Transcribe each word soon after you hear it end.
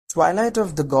Twilight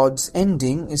of the Gods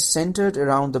ending is centered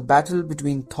around the battle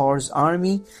between Thor's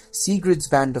army, Sigrid's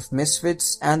band of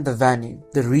misfits, and the Vanir.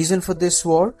 The reason for this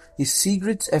war is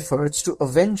Sigrid's efforts to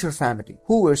avenge her family,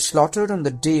 who were slaughtered on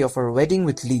the day of her wedding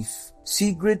with Leif.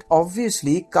 Sigrid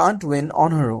obviously can't win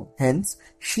on her own. Hence,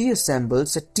 she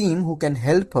assembles a team who can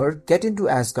help her get into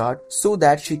Asgard so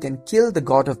that she can kill the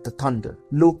god of the thunder.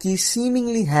 Loki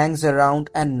seemingly hangs around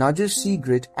and nudges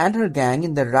Sigrid and her gang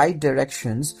in the right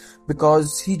directions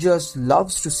because he just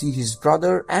loves to see his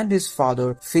brother and his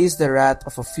father face the wrath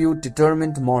of a few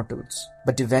determined mortals.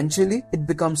 But eventually, it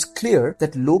becomes clear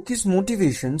that Loki's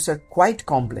motivations are quite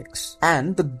complex,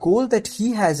 and the goal that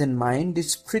he has in mind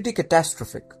is pretty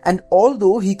catastrophic. And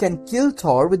although he can kill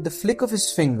Thor with the flick of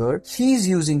his finger, he is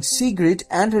using Sigrid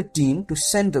and her team to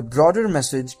send a broader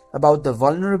message about the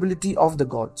vulnerability of the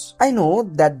gods. I know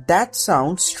that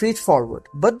sounds straightforward,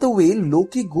 but the way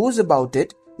Loki goes about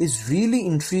it is really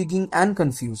intriguing and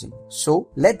confusing. So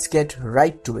let's get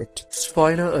right to it.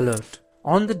 Spoiler alert.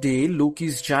 On the day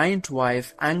Loki's giant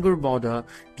wife Angerboda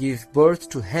gave birth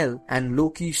to Hel, and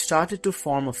Loki started to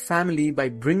form a family by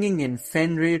bringing in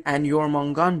Fenrir and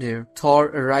Jormungandr, Thor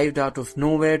arrived out of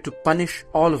nowhere to punish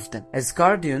all of them.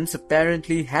 Asgardians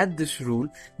apparently had this rule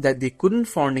that they couldn't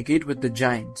fornicate with the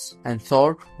giants, and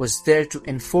Thor was there to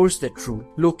enforce that rule.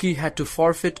 Loki had to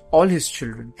forfeit all his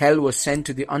children. Hel was sent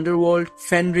to the underworld,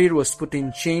 Fenrir was put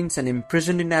in chains and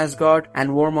imprisoned in Asgard, and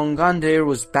Jormungandr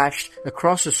was bashed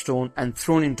across a stone and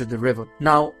thrown into the river.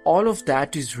 Now, all of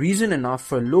that is reason enough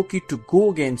for Loki to go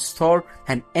against Thor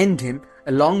and end him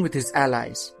along with his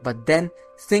allies. But then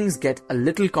things get a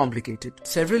little complicated.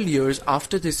 Several years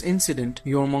after this incident,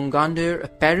 Jormungandr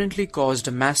apparently caused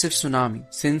a massive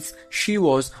tsunami, since she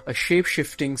was a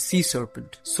shape-shifting sea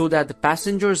serpent, so that the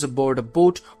passengers aboard a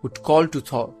boat would call to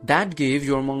Thor. That gave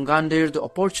Jormungandr the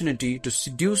opportunity to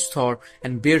seduce Thor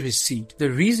and bear his seed.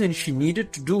 The reason she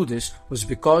needed to do this was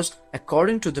because,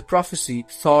 according to the prophecy,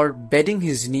 Thor bedding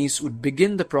his knees would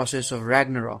begin the process of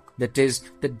Ragnarok, that is,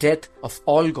 the death of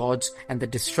all gods and the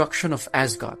destruction of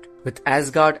Asgard. With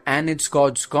Asgard and its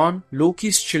gods gone,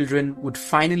 Loki's children would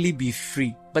finally be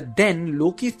free. But then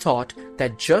Loki thought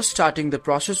that just starting the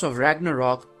process of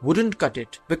Ragnarok wouldn't cut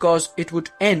it, because it would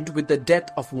end with the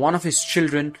death of one of his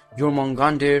children,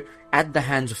 Jormungandr, at the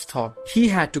hands of Thor. He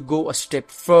had to go a step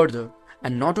further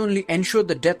and not only ensure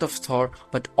the death of Thor,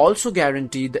 but also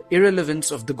guarantee the irrelevance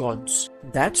of the gods.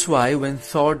 That's why when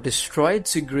Thor destroyed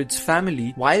Sigrid's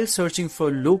family while searching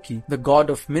for Loki, the god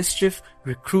of mischief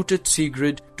recruited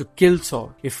Sigrid to kill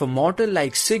Thor. If a mortal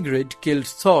like Sigrid killed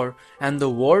Thor, and the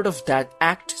word of that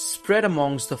act spread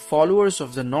amongst the followers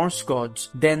of the Norse gods,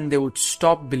 then they would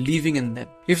stop believing in them.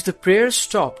 If the prayers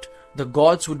stopped, the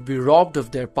gods would be robbed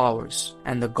of their powers,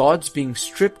 and the gods being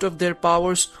stripped of their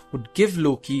powers would give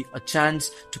Loki a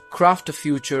chance to craft a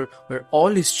future where all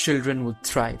his children would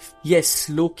thrive. Yes,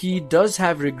 Loki does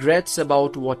have regrets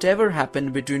about whatever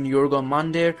happened between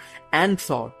Jormungandr and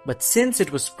Thor, but since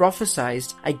it was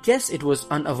prophesized, I guess it was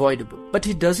unavoidable. But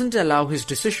he doesn't allow his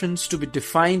decisions to be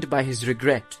defined by his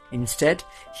regret. Instead,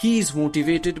 he is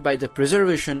motivated by the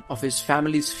preservation of his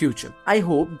family's future. I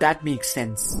hope that makes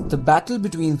sense. The battle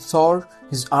between Thor,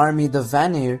 his army, the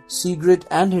Vanir, Sigrid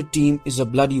and her team is a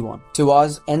bloody one.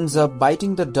 Tewaz ends up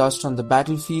biting the dust on the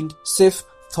battlefield. Sif,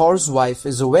 Thor's wife,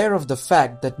 is aware of the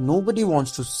fact that nobody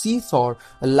wants to see Thor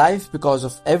alive because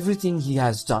of everything he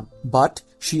has done. But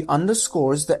she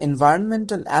underscores the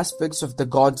environmental aspects of the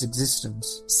god's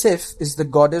existence. Sif is the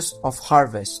goddess of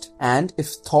harvest, and if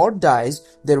Thor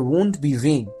dies, there won't be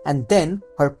rain, and then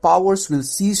her powers will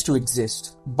cease to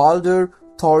exist. Baldur,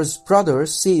 Thor's brother,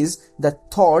 says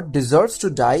that Thor deserves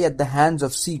to die at the hands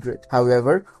of Sigrid.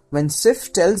 However, when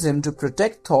Sif tells him to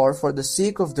protect Thor for the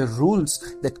sake of the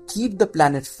rules that keep the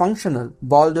planet functional,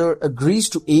 Baldur agrees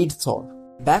to aid Thor.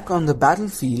 Back on the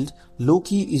battlefield,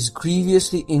 Loki is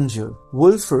grievously injured.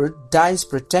 Wulfr dies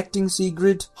protecting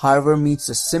Sigrid. Harvar meets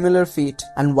a similar fate,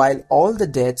 and while all the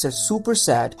deaths are super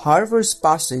sad, Harvar's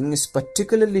passing is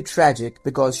particularly tragic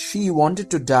because she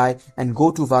wanted to die and go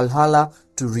to Valhalla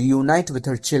to reunite with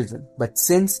her children. But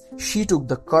since she took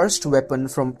the cursed weapon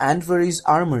from Andvari's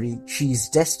armory, she is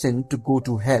destined to go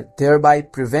to hell, thereby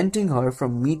preventing her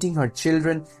from meeting her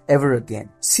children ever again.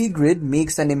 Sigrid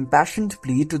makes an impassioned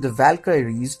plea to the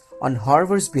Valkyries on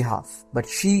Harvar's behalf, but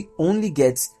she only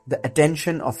gets the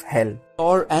attention of Hel.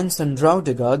 Thor and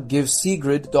Sandraudiga give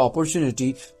Sigrid the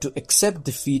opportunity to accept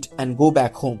defeat and go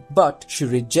back home, but she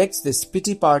rejects this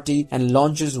pity party and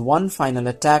launches one final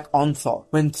attack on Thor.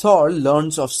 When Thor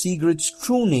learns of Sigrid's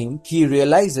true name, he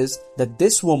realizes that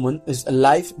this woman is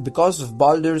alive because of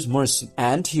Baldur's mercy,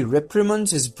 and he reprimands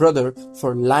his brother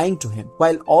for lying to him.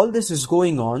 While all this is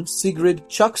going on, Sigrid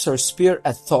chucks her spear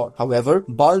at Thor. However,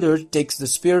 Baldur takes the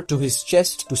spear to his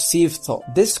chest to save Thor.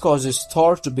 This causes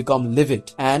Thor to become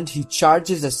livid, and he charges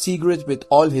at Sigrid with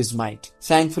all his might.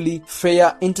 Thankfully,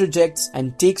 Freya interjects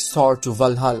and takes Thor to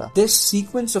Valhalla. This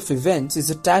sequence of events is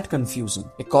a tad confusing.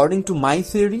 According to my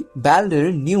theory,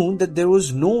 Baldur knew that there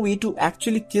was no way to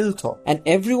actually kill Thor, and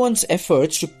everyone's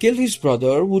efforts to kill his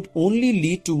brother would only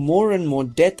lead to more and more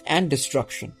death and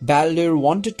destruction. Baldur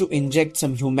wanted to inject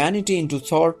some humanity into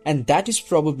Thor, and that is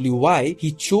probably why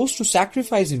he chose to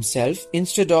sacrifice himself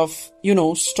instead of,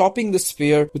 stopping the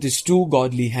spear with his two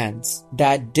godly hands.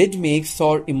 That did make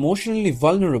Thor emotionally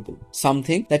vulnerable,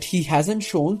 something that he hasn't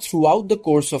shown throughout the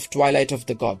course of Twilight of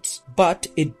the Gods. But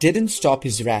it didn't stop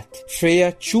his wrath.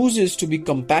 Freya chooses to be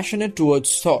compassionate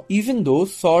towards Thor, even though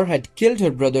Thor had killed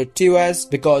her brother Tiwaz,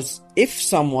 because if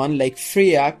someone like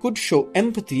Freya could show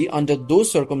empathy under those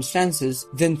circumstances,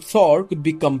 then Thor could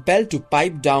be compelled to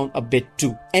pipe down a bit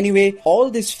too. Anyway,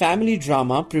 all this family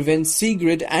drama prevents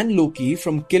Sigrid and Loki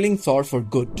from killing Thor for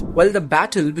good. While the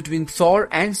battle between Thor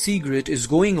and Sigrid is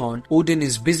going on, Odin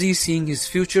is busy seeing his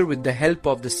future with the help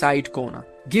of the side Kona.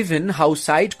 Given how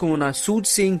side Kona's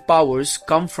soothsaying powers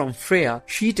come from Freya,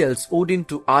 she tells Odin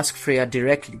to ask Freya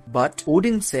directly. But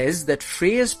Odin says that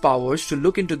Freya's powers to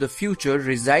look into the future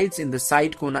resides in the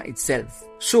side Kona itself.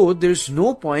 So there's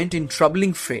no point in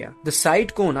troubling Freya. The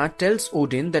side Kona tells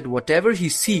Odin that whatever he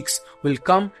seeks will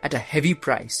come at a heavy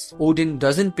price. Odin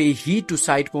doesn't pay heed to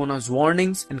side Kona's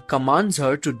warnings and commands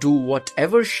her to do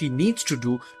whatever she needs to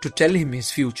do to tell him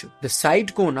his future. The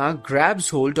side Kona grabs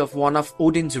hold of one of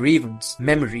Odin's ravens,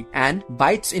 Memory, and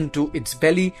bites into its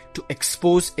belly to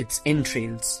expose its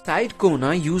entrails. Side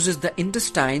Kona uses the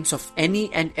intestines of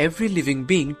any and every living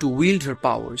being to wield her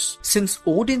powers. Since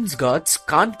Odin's guts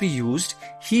can't be used,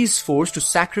 he is forced to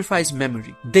sacrifice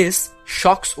Memory. This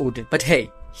shocks Odin, but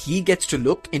hey, he gets to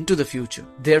look into the future.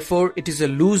 Therefore, it is a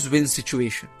lose-win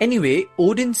situation. Anyway,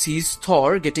 Odin sees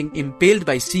Thor getting impaled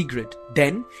by Sigrid.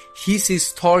 Then, he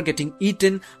sees Thor getting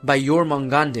eaten by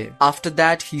Jormungandr. After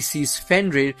that, he sees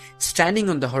Fenrir standing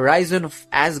on the horizon of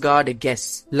Asgard, I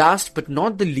guess. Last but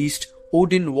not the least,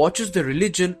 Odin watches the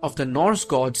religion of the Norse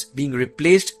gods being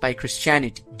replaced by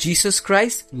Christianity. Jesus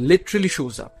Christ literally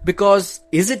shows up. Because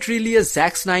is it really a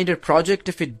Zack Snyder project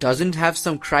if it doesn't have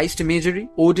some Christ imagery?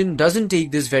 Odin doesn't take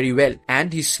this very well,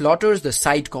 and he slaughters the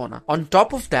side Kona. On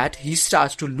top of that, he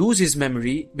starts to lose his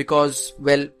memory because,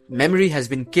 Memory has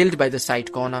been killed by the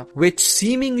side Kona, which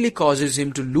seemingly causes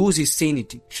him to lose his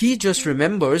sanity. He just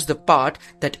remembers the part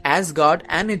that Asgard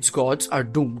and its gods are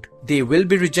doomed. They will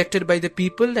be rejected by the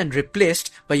people and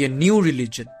replaced by a new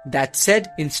religion. That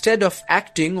said, instead of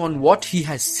acting on what he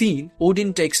has seen,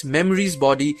 Odin takes Memory's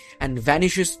body and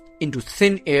vanishes into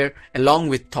thin air along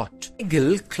with thought.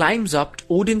 Egil climbs up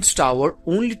Odin's tower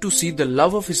only to see the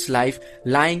love of his life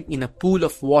lying in a pool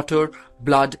of water,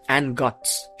 blood and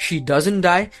guts. She doesn't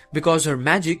die because her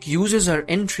magic uses her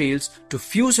entrails to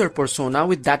fuse her persona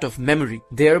with that of Memory,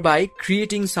 thereby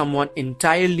creating someone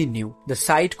entirely new. The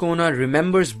side Kona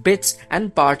remembers bits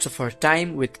and parts of her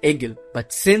time with Egil,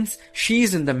 but since she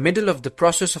is in the middle of the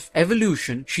process of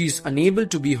evolution, she is unable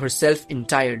to be herself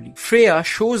entirely. Freya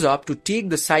shows up to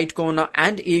take the side Kona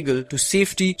and Egil to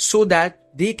safety so that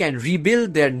they can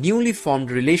rebuild their newly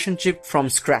formed relationship from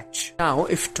scratch. Now,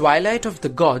 if Twilight of the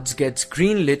Gods gets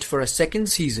greenlit for a second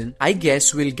season, I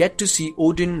guess we'll get to see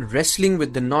Odin wrestling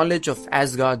with the knowledge of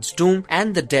Asgard's doom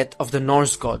and the death of the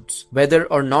Norse gods. Whether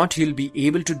or not he'll be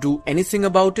able to do anything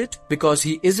about it, because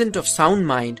he isn't of sound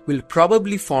mind, will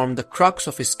probably form the crux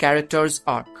of his character's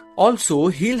arc. Also,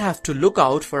 he'll have to look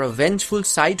out for a vengeful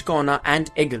side Kona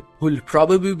and Egil, who'll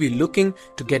probably be looking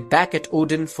to get back at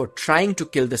Odin for trying to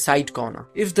kill the side Kona.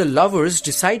 If the lovers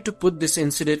decide to put this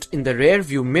incident in the rear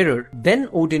view mirror, then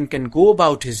Odin can go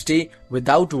about his day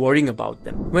without worrying about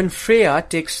them. When Freya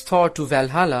takes Thor to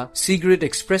Valhalla, Sigrid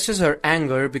expresses her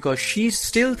anger because she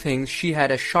still thinks she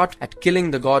had a shot at killing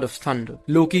the god of thunder.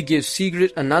 Loki gives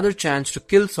Sigrid another chance to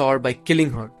kill Thor by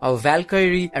killing her. A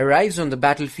Valkyrie arrives on the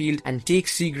battlefield and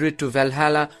takes Sigrid Sigrid to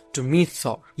Valhalla to meet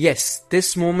Thor. Yes,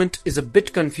 this moment is a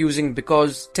bit confusing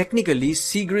because technically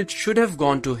Sigrid should have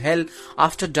gone to hell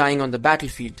after dying on the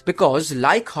battlefield, because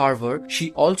like Harvar,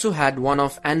 she also had one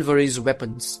of Andvari's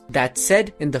weapons. That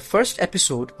said, in the first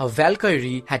episode, a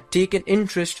Valkyrie had taken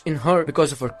interest in her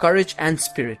because of her courage and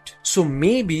spirit. So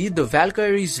maybe the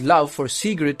Valkyrie's love for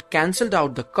Sigrid cancelled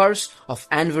out the curse of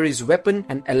Andvari's weapon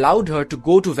and allowed her to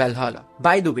go to Valhalla.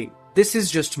 By the way, this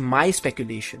is just my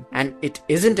speculation, and it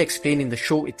isn't explained in the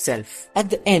show itself. At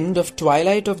the end of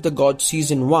Twilight of the Gods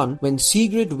Season 1, when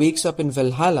Sigrid wakes up in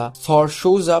Valhalla, Thor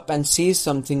shows up and says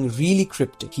something really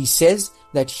cryptic. He says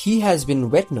that he has been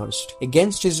wet-nursed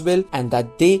against his will and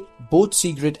that they, both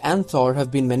Sigrid and Thor, have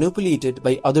been manipulated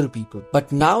by other people.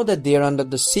 But now that they are under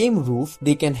the same roof,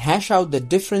 they can hash out the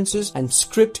differences and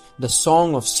script the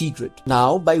song of Sigrid.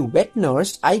 Now, by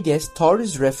wet-nursed, I guess Thor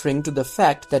is referring to the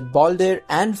fact that Balder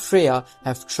and Freya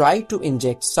have tried to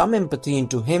inject some empathy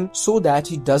into him so that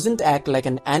he doesn't act like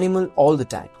an animal all the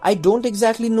time. I don't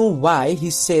exactly know why he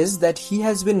says that he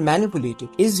has been manipulated.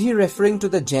 Is he referring to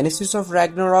the genesis of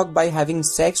Ragnarok by having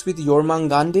sex with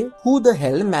Jormungandr? Who the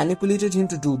hell manipulated him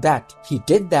to do that? He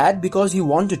did that because he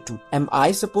wanted to. Am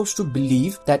I supposed to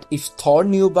believe that if Thor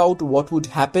knew about what would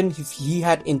happen if he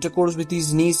had intercourse with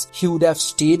his niece, he would have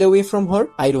stayed away from her?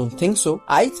 I don't think so.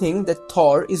 I think that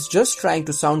Thor is just trying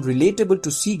to sound relatable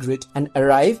to Sigrid and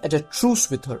arrive at a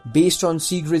truce with her. Based on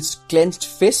Sigrid's clenched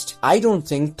fist, I don't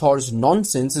think Thor's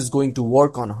nonsense is going to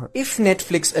work on her. If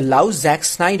Netflix allows Zack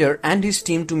Snyder and his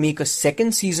team to make a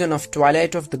second season of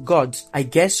Twilight of the Gods, I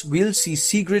guess we'll see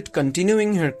Sigrid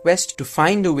continuing her quest to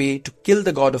find a way to kill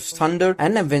the god of thunder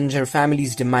and avenge her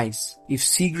family's demise. If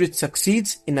Sigrid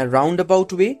succeeds in a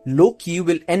roundabout way, Loki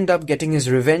will end up getting his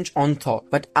revenge on Thor.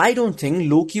 But I don't think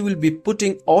Loki will be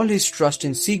putting all his trust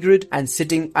in Sigrid and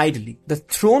sitting idly. The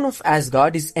throne of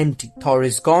Asgard is empty. Thor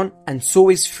is gone and so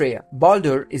is Freya.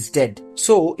 Balder is dead.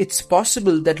 So it's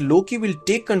possible that Loki will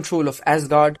take control of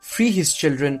Asgard, free his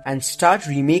children, and start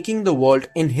remaking the world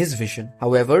in his vision.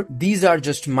 However, these are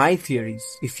just my theories.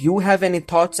 If you have any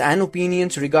thoughts and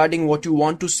opinions regarding what you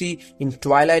want to see in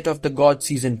Twilight of the Gods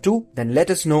Season 2, then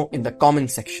let us know in the comment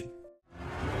section.